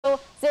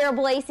Sarah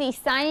Blasey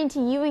signing to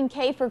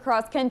UNK for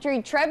cross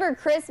country. Trevor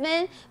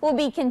Chrisman will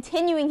be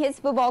continuing his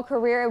football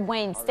career at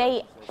Wayne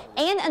State.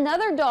 And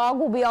another dog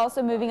will be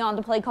also moving on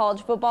to play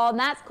college football, and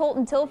that's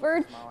Colton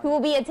Tilford, who will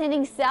be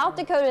attending South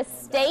Dakota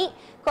State.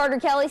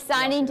 Carter Kelly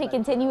signing to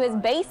continue his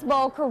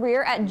baseball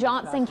career at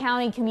Johnson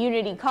County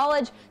Community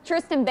College.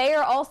 Tristan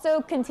Bayer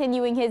also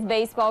continuing his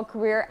baseball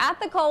career at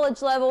the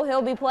college level.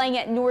 He'll be playing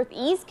at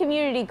Northeast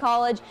Community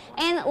College.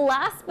 And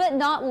last but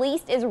not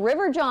least is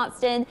River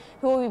Johnston,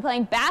 who will be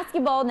playing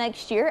basketball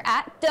next year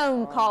at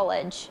Doane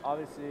College.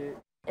 Obviously,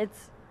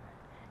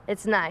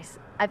 it's nice.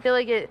 I feel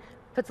like it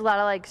puts a lot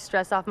of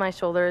stress off my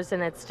shoulders,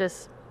 and it's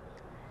just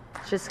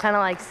kind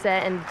of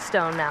set in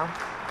stone now.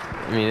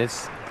 I mean,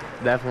 it's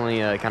definitely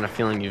a kind of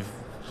feeling you've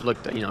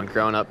looked,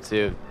 grown up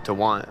to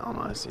want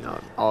almost.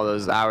 All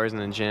those hours in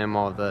the gym,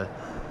 all the,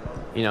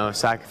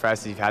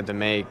 sacrifices you've had to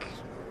make,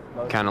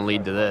 kind of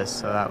lead to this.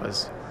 So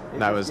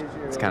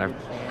it's kind of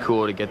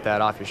cool to get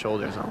that off your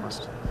shoulders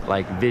almost.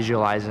 Like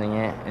visualizing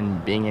it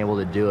and being able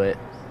to do it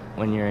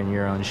when you're in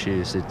your own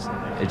shoes, it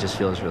just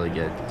feels really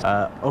good.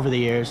 Over the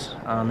years,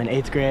 in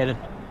 8th grade,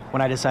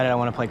 when I decided I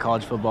want to play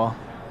college football,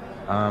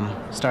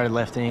 started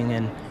lifting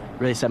and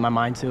really set my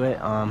mind to it.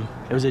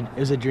 It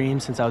was a dream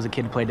since I was a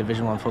kid to play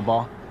Division I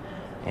football,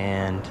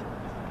 and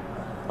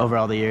over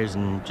all the years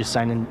and just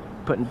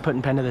putting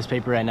pen to this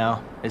paper right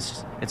now,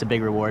 it's a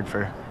big reward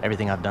for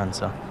everything I've done.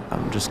 So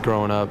I'm just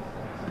growing up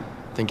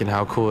thinking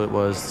how cool it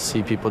was to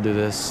see people do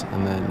this,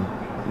 and then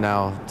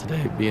now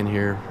today being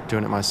here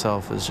doing it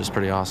myself is just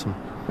pretty awesome.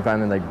 I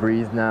finally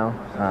breathe now,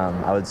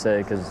 I would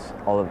say, because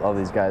all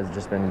these guys have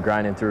just been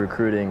grinding through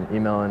recruiting,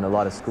 emailing a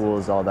lot of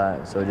schools, all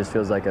that. So it just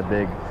feels like a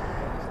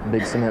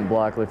big cement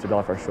block lifted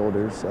off our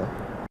shoulders. So